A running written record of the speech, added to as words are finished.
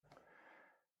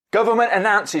Government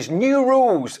announces new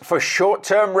rules for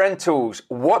short-term rentals.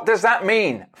 What does that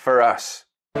mean for us?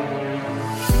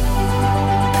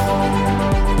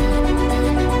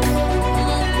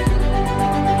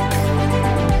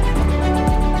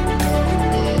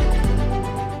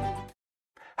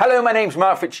 Hello, my name's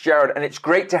Mark Fitzgerald, and it's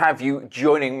great to have you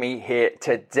joining me here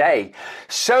today.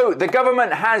 So the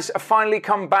government has finally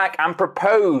come back and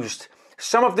proposed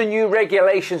some of the new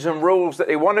regulations and rules that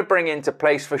they want to bring into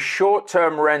place for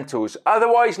short-term rentals,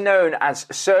 otherwise known as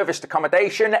serviced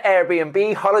accommodation,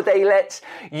 Airbnb, holiday lets,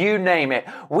 you name it.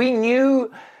 We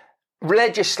knew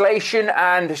legislation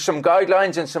and some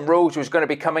guidelines and some rules was going to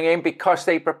be coming in because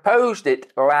they proposed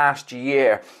it last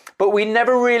year. But we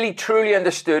never really truly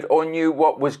understood or knew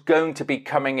what was going to be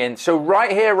coming in. So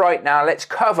right here, right now, let's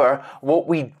cover what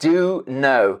we do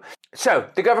know. So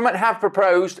the government have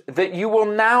proposed that you will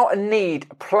now need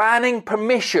planning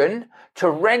permission to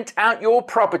rent out your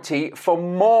property for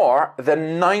more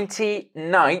than 90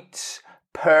 nights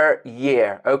per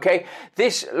year. Okay,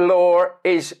 this law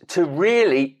is to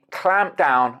really clamp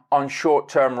down on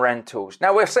short-term rentals.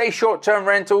 Now we'll say short-term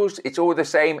rentals, it's all the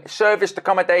same. Serviced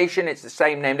accommodation, it's the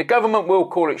same name. The government will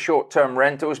call it short-term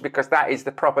rentals because that is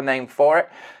the proper name for it.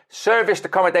 Serviced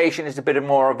accommodation is a bit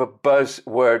more of a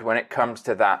buzzword when it comes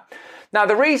to that. Now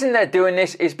the reason they're doing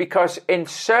this is because in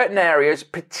certain areas,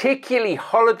 particularly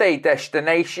holiday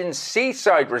destinations,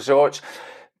 seaside resorts,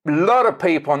 a lot of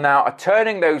people now are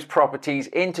turning those properties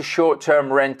into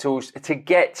short-term rentals to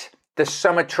get the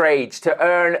summer trades, to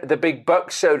earn the big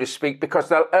bucks, so to speak, because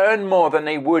they'll earn more than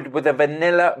they would with a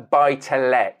vanilla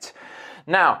buy-to-let.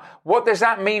 Now, what does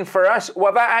that mean for us?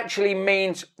 Well, that actually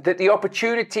means that the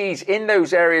opportunities in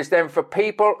those areas then for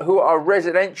people who are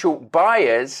residential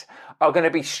buyers are going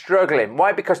to be struggling.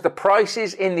 Why? Because the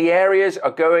prices in the areas are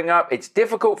going up. It's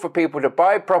difficult for people to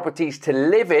buy properties to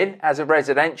live in as a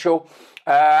residential,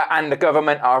 and the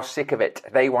government are sick of it.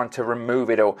 They want to remove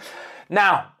it all.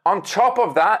 Now, on top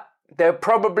of that, there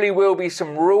probably will be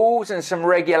some rules and some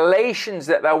regulations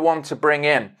that they'll want to bring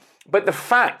in. But the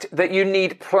fact that you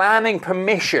need planning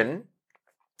permission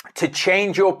to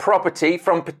change your property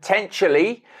from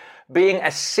potentially being a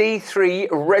C3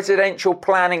 residential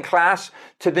planning class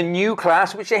to the new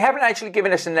class, which they haven't actually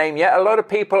given us a name yet. A lot of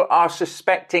people are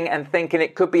suspecting and thinking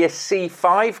it could be a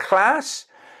C5 class,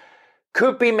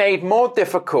 could be made more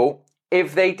difficult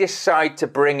if they decide to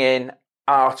bring in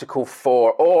Article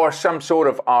 4 or some sort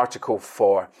of Article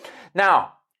 4.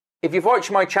 Now, if you've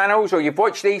watched my channels or you've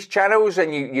watched these channels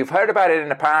and you've heard about it in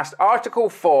the past, Article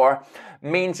 4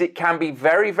 means it can be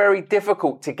very, very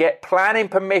difficult to get planning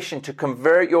permission to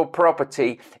convert your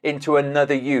property into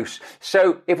another use.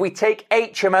 So if we take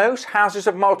HMOs, houses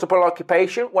of multiple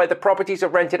occupation, where the properties are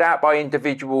rented out by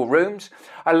individual rooms,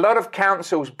 a lot of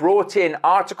councils brought in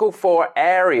Article 4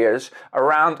 areas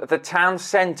around the town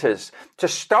centres to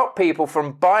stop people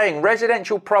from buying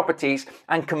residential properties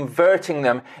and converting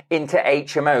them into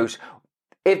HMOs.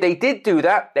 If they did do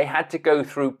that, they had to go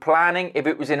through planning. If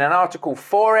it was in an Article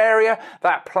 4 area,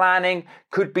 that planning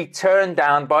could be turned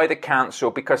down by the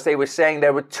council because they were saying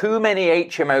there were too many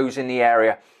HMOs in the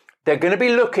area. They're going to be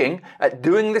looking at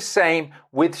doing the same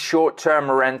with short-term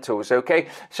rentals, okay?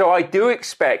 So I do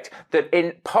expect that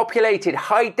in populated,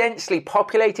 high densely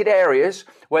populated areas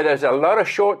where there's a lot of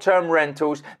short-term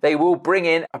rentals, they will bring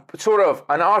in a sort of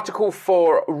an Article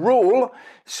 4 rule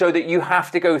so that you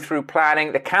have to go through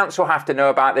planning. The council have to know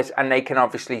about this and they can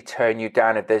obviously turn you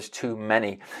down if there's too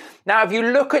many. Now, if you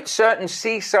look at certain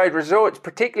seaside resorts,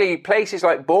 particularly places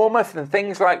like Bournemouth and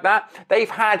things like that, they've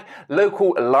had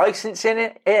local licensing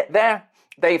in it there.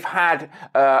 They've had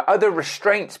other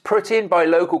restraints put in by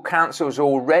local councils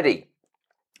already.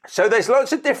 So there's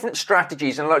lots of different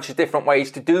strategies and lots of different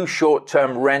ways to do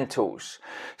short-term rentals.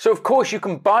 So of course you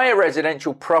can buy a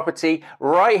residential property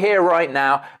right here, right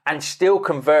now, and still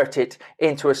convert it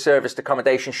into a serviced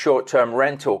accommodation short-term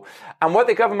rental. And what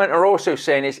the government are also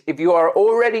saying is if you are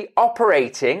already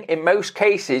operating, in most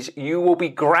cases, you will be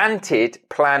granted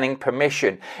planning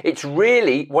permission. It's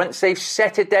really, once they've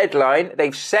set a deadline,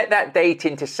 they've set that date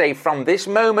in to say from this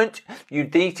moment, you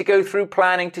need to go through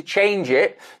planning to change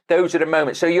it. Those are the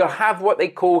moments. So you'll have what they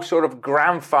call sort of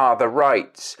grandfather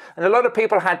rights. And a lot of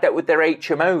people had that with their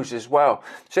HMOs as well.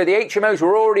 So the HMOs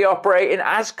were already operating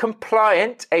as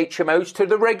compliant HMOs to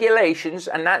the regulations.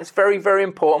 And that's very, very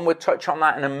important. We'll touch on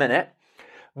that in a minute.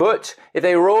 But if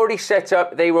they were already set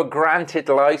up, they were granted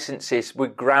licenses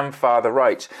with grandfather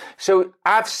rights. So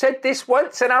I've said this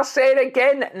once and I'll say it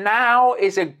again. Now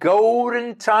is a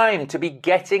golden time to be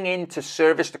getting into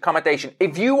serviced accommodation.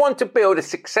 If you want to build a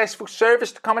successful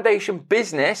serviced accommodation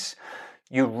business,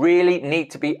 You really need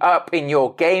to be up in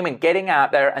your game and getting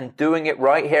out there and doing it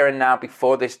right here and now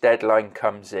before this deadline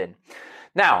comes in.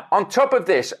 Now, on top of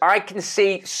this, I can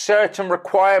see certain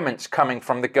requirements coming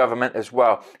from the government as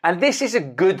well. And this is a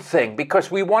good thing because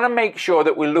we want to make sure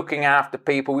that we're looking after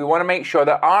people. We want to make sure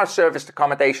that our serviced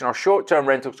accommodation or short-term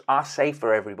rentals are safe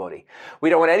for everybody. We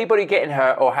don't want anybody getting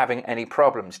hurt or having any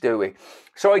problems, do we?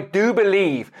 So I do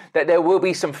believe that there will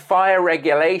be some fire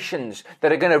regulations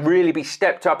that are going to really be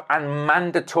stepped up and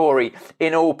mandatory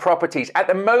in all properties. At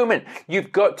the moment,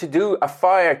 you've got to do a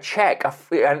fire check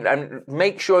and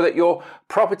make sure that your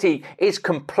property is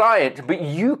compliant, but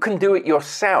you can do it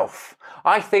yourself.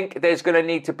 I think there's going to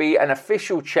need to be an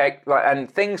official check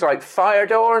and things like fire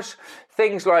doors,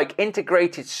 things like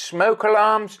integrated smoke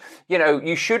alarms. You know,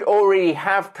 you should already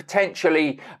have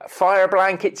potentially fire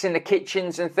blankets in the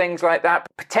kitchens and things like that.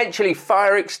 Potentially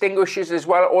fire extinguishers as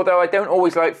well, although I don't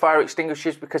always like fire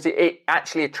extinguishers because it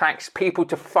actually attracts people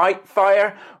to fight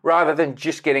fire rather than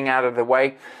just getting out of the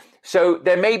way. So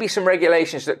there may be some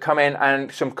regulations that come in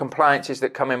and some compliances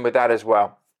that come in with that as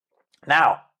well.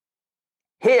 Now,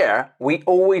 here, we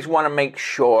always want to make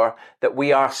sure that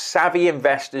we are savvy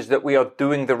investors, that we are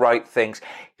doing the right things.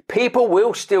 People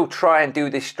will still try and do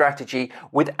this strategy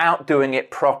without doing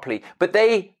it properly, but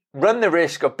they run the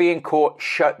risk of being caught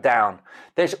shut down.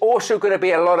 There's also going to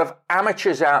be a lot of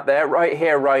amateurs out there right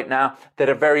here, right now, that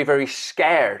are very, very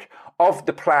scared of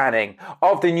the planning,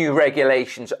 of the new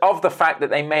regulations, of the fact that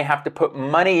they may have to put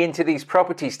money into these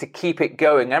properties to keep it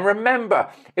going. And remember,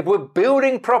 if we're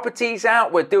building properties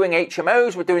out, we're doing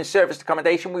HMOs, we're doing serviced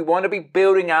accommodation, we want to be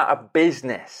building out a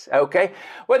business, okay?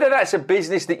 Whether that's a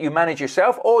business that you manage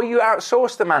yourself or you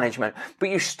outsource the management, but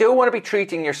you still want to be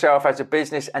treating yourself as a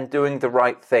business and doing the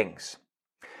right things.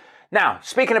 Now,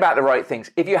 speaking about the right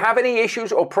things, if you have any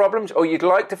issues or problems or you'd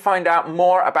like to find out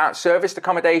more about serviced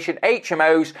accommodation,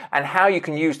 HMOs, and how you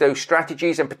can use those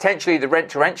strategies and potentially the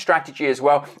rent-to-rent strategy as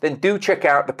well, then do check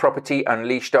out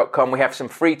thepropertyunleashed.com. We have some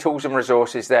free tools and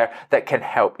resources there that can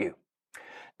help you.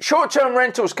 Short-term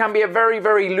rentals can be a very,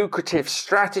 very lucrative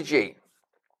strategy.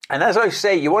 And as I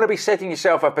say, you want to be setting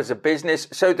yourself up as a business.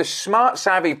 So the smart,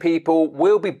 savvy people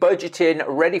will be budgeting,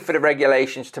 ready for the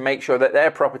regulations to make sure that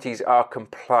their properties are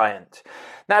compliant.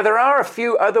 Now, there are a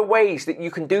few other ways that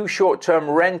you can do short-term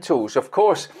rentals. Of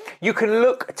course, you can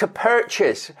look to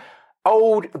purchase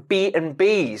old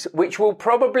B&Bs, which will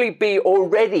probably be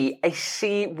already a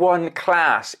C1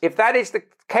 class. If that is the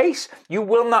case, you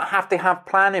will not have to have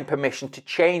planning permission to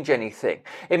change anything.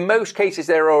 In most cases,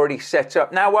 they're already set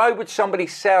up. Now, why would somebody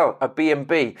sell a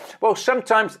B&B? Well,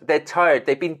 sometimes they're tired.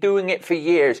 They've been doing it for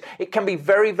years. It can be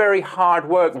very, very hard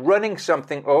work running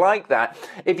something like that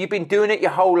if you've been doing it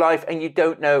your whole life and you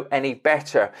don't know any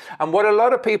better. And what a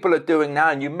lot of people are doing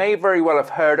now, and you may very well have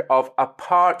heard of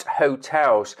apart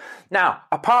hotels. Now,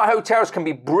 apart hotels can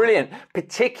be brilliant,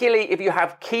 particularly if you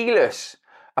have keyless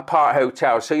apart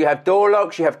hotels. So you have door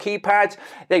locks, you have keypads.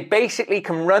 They basically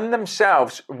can run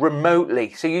themselves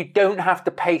remotely. So you don't have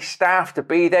to pay staff to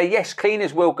be there. Yes,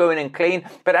 cleaners will go in and clean,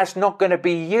 but that's not going to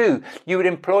be you. You would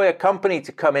employ a company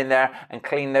to come in there and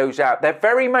clean those out. They're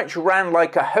very much ran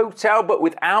like a hotel, but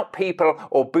without people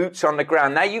or boots on the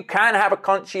ground. Now, you can have a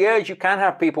concierge, you can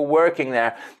have people working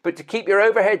there, but to keep your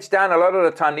overheads down, a lot of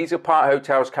the time, these apart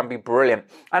hotels can be brilliant.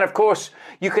 And of course,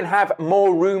 you can have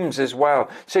more rooms as well.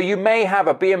 So you may have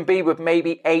a B&B with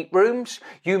maybe 8 rooms.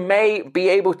 You may be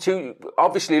able to,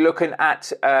 obviously looking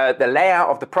at the layout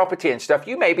of the property and stuff,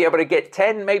 you may be able to get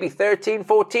 10, maybe 13,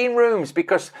 14 rooms,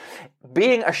 because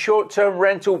being a short-term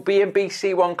rental B&B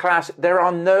C1 class, there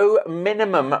are no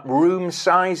minimum room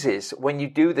sizes when you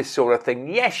do this sort of thing.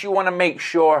 Yes, you want to make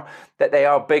sure that they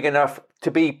are big enough to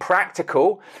be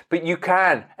practical, but you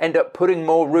can end up putting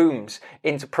more rooms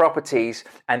into properties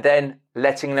and then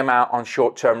letting them out on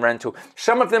short-term rental.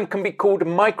 Some of them can be called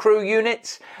micro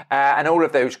units and all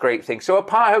of those great things. So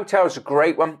apart hotel is a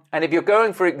great one. And if you're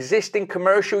going for existing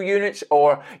commercial units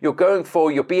or you're going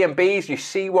for your B&Bs, your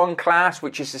C1 class,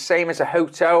 which is the same as a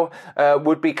hotel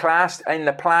would be classed in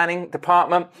the planning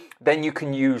department, then you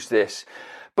can use this.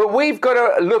 But we've got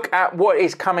to look at what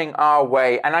is coming our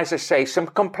way. And as I say, some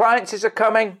compliances are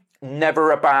coming.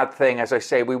 Never a bad thing. As I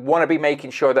say, we want to be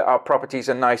making sure that our properties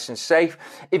are nice and safe.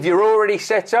 If you're already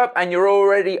set up and you're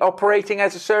already operating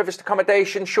as a serviced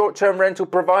accommodation short-term rental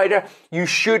provider, you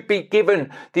should be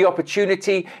given the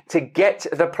opportunity to get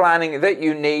the planning that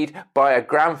you need by a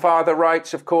grandfather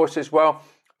rights, of course, as well.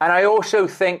 And I also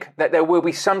think that there will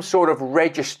be some sort of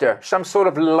register, some sort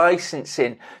of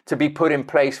licensing to be put in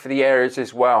place for the areas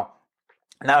as well.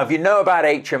 Now, if you know about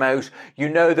HMOs, you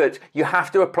know that you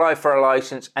have to apply for a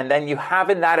license, and then you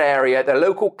have in that area, the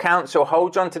local council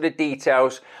holds on to the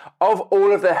details of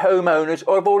all of the homeowners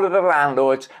or of all of the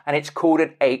landlords, and it's called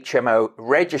an HMO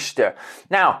register.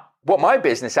 Now, what my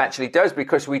business actually does,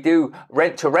 because we do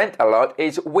rent to rent a lot,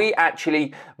 is we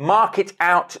actually market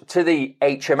out to the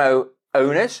HMO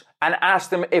owners and ask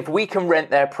them if we can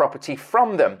rent their property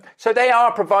from them. So they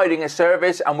are providing a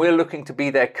service and we're looking to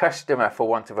be their customer, for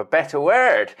want of a better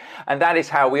word. And that is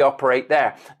how we operate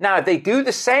there. Now, they do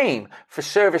the same for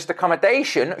serviced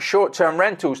accommodation, short-term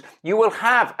rentals. You will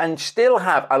have and still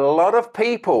have a lot of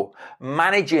people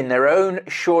managing their own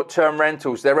short-term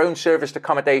rentals, their own serviced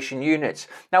accommodation units.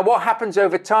 Now, what happens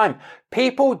over time?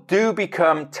 People do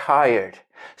become tired.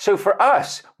 So for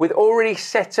us, with already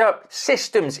set up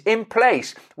systems in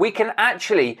place, we can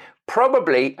actually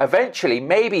probably eventually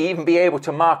maybe even be able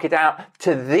to market out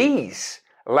to these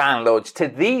landlords, to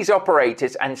these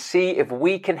operators, and see if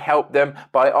we can help them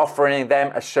by offering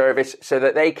them a service so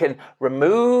that they can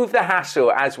remove the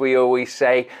hassle, as we always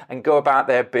say, and go about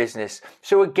their business.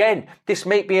 So again, this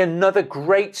may be another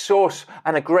great source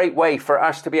and a great way for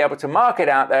us to be able to market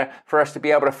out there, for us to be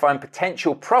able to find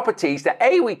potential properties that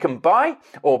A, we can buy,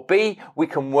 or B, we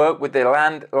can work with the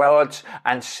landlords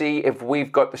and see if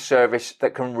we've got the service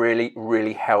that can really,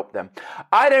 really help them.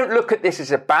 I don't look at this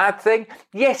as a bad thing.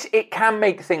 Yes, it can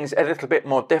make things a little bit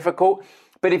more difficult,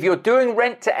 but if you're doing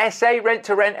rent to rent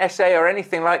SA or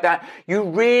anything like that, you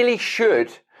really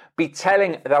should be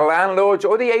telling the landlords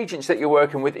or the agents that you're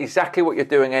working with exactly what you're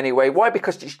doing anyway. Why?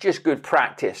 Because it's just good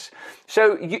practice.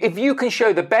 So if you can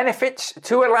show the benefits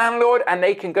to a landlord and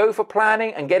they can go for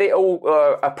planning and get it all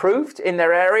approved in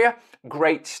their area,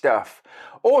 great stuff.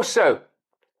 Also,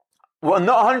 well,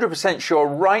 not 100% sure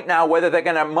right now whether they're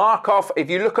going to mark off. If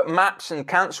you look at maps and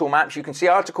council maps, you can see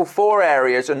Article 4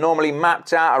 areas are normally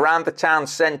mapped out around the town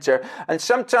centre. And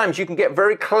sometimes you can get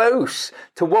very close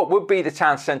to what would be the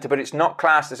town centre, but it's not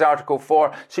classed as Article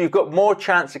 4. So you've got more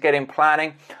chance of getting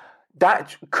planning.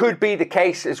 That could be the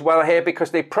case as well here, because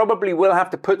they probably will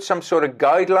have to put some sort of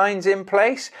guidelines in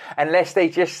place unless they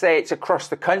just say it's across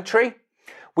the country.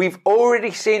 We've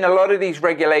already seen a lot of these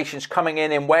regulations coming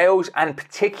in Wales and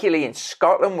particularly in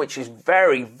Scotland, which is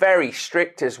very, very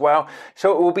strict as well.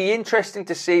 So it will be interesting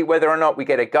to see whether or not we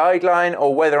get a guideline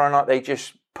or whether or not they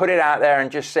just put it out there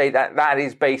and just say that that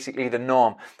is basically the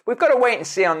norm. We've got to wait and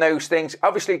see on those things.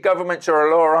 Obviously, governments are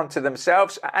a law unto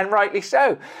themselves, and rightly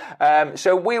so.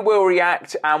 So we will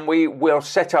react and we will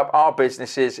set up our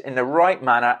businesses in the right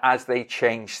manner as they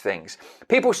change things.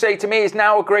 People say to me, is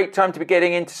now a great time to be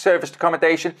getting into serviced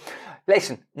accommodation?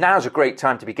 Listen, now's a great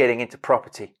time to be getting into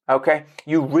property, okay?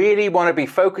 You really want to be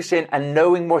focusing and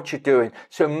knowing what you're doing.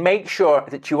 So make sure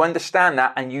that you understand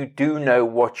that and you do know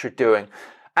what you're doing.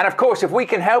 And of course, if we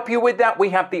can help you with that, we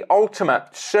have the ultimate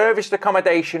serviced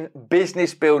accommodation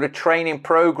business builder training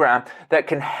program that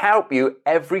can help you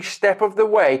every step of the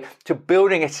way to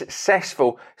building a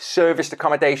successful serviced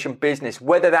accommodation business,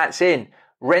 whether that's in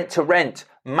rent to rent,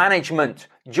 management,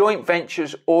 joint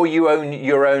ventures, or you own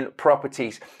your own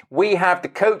properties. We have the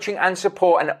coaching and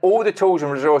support and all the tools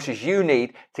and resources you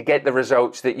need to get the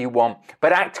results that you want.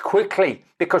 But act quickly,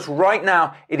 because right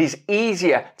now it is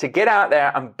easier to get out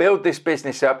there and build this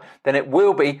business up than it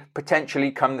will be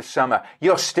potentially come the summer.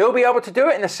 You'll still be able to do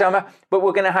it in the summer, but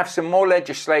we're going to have some more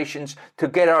legislations to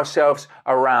get ourselves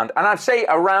around. And I'd say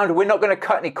around, we're not going to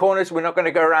cut any corners. We're not going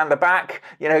to go around the back,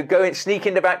 go and sneak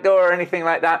in the back door or anything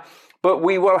like that. But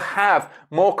we will have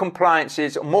more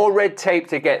compliances, more red tape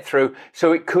to get through.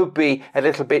 So it could be a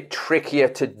little bit trickier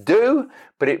to do,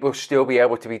 but it will still be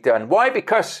able to be done. Why?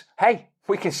 Because, hey,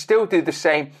 we can still do the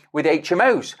same with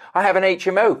HMOs. I have an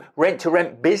HMO, rent to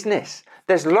rent business.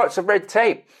 There's lots of red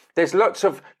tape. There's lots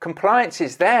of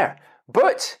compliances there.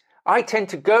 But I tend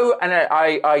to go and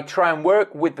I try and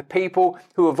work with the people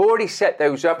who have already set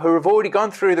those up, who have already gone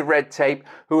through the red tape,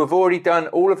 who have already done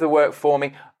all of the work for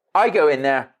me. I go in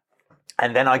there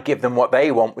and then I give them what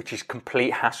they want, which is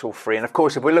complete hassle-free. And of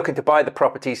course, if we're looking to buy the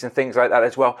properties and things like that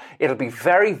as well, it'll be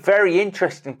very, very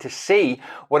interesting to see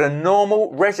what a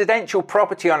normal residential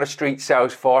property on a street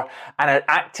sells for and an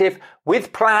active,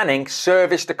 with planning,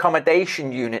 serviced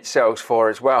accommodation unit sells for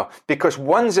as well. Because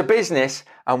one's a business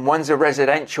and one's a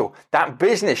residential. That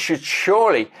business should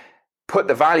surely put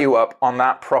the value up on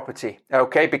that property,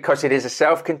 okay, because it is a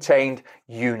self-contained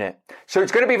unit. So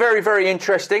it's going to be very, very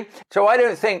interesting. So I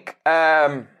don't think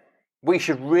we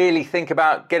should really think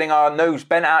about getting our nose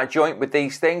bent out of joint with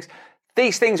these things.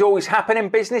 These things always happen in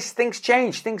business. Things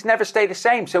change. Things never stay the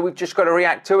same. So we've just got to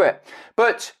react to it.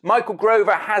 But Michael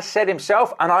Grover has said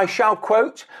himself, and I shall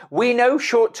quote, "We know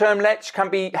short-term lets can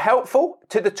be helpful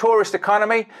to the tourist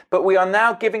economy, but we are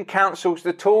now giving councils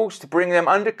the tools to bring them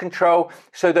under control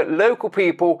so that local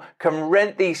people can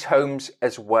rent these homes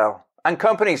as well." And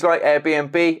companies like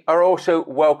Airbnb are also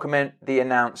welcoming the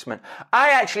announcement. I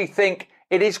actually think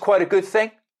it is quite a good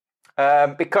thing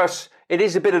because it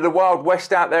is a bit of the Wild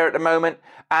West out there at the moment,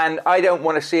 and I don't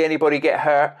want to see anybody get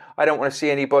hurt. I don't want to see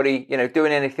anybody,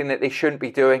 doing anything that they shouldn't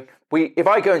be doing. If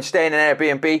I go and stay in an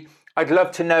Airbnb, I'd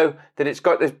love to know that it's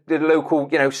got the local,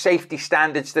 safety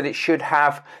standards that it should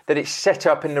have, that it's set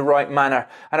up in the right manner.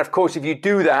 And of course, if you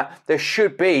do that, there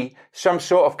should be some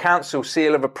sort of council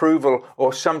seal of approval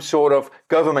or some sort of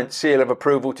government seal of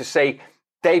approval to say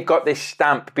they've got this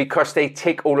stamp because they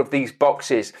tick all of these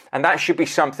boxes. And that should be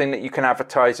something that you can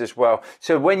advertise as well.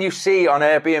 So when you see on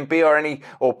Airbnb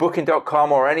or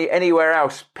Booking.com or anywhere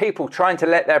else, people trying to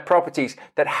let their properties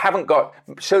that haven't got,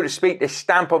 so to speak, this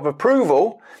stamp of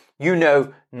approval, you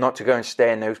know not to go and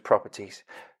stay in those properties.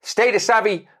 Stay the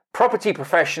savvy property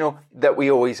professional that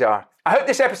we always are. I hope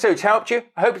this episode's helped you.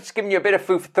 I hope it's given you a bit of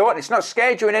food for thought. It's not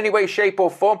scared you in any way, shape or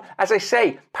form. As I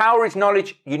say, power is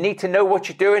knowledge. You need to know what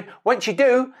you're doing. Once you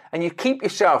do, and you keep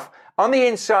yourself on the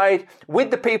inside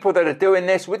with the people that are doing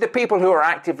this, with the people who are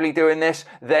actively doing this,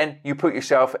 then you put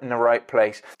yourself in the right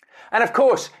place. And of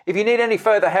course, if you need any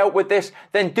further help with this,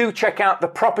 then do check out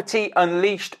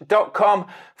thepropertyunleashed.com.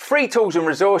 Free tools and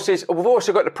resources. We've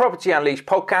also got the Property Unleashed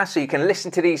podcast, so you can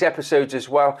listen to these episodes as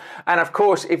well. And of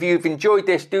course, if you've enjoyed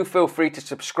this, do feel free to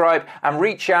subscribe and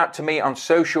reach out to me on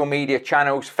social media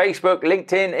channels, Facebook,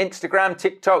 LinkedIn, Instagram,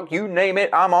 TikTok, you name it.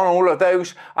 I'm on all of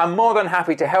those. I'm more than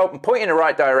happy to help and point you in the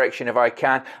right direction if I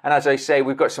can. And as I say,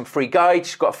 we've got some free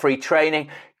guides, got free training.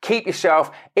 Keep yourself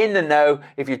in the know.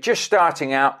 If you're just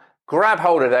starting out, grab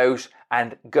hold of those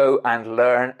and go and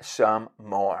learn some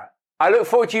more. I look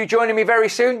forward to you joining me very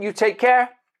soon. You take care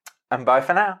and bye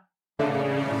for now.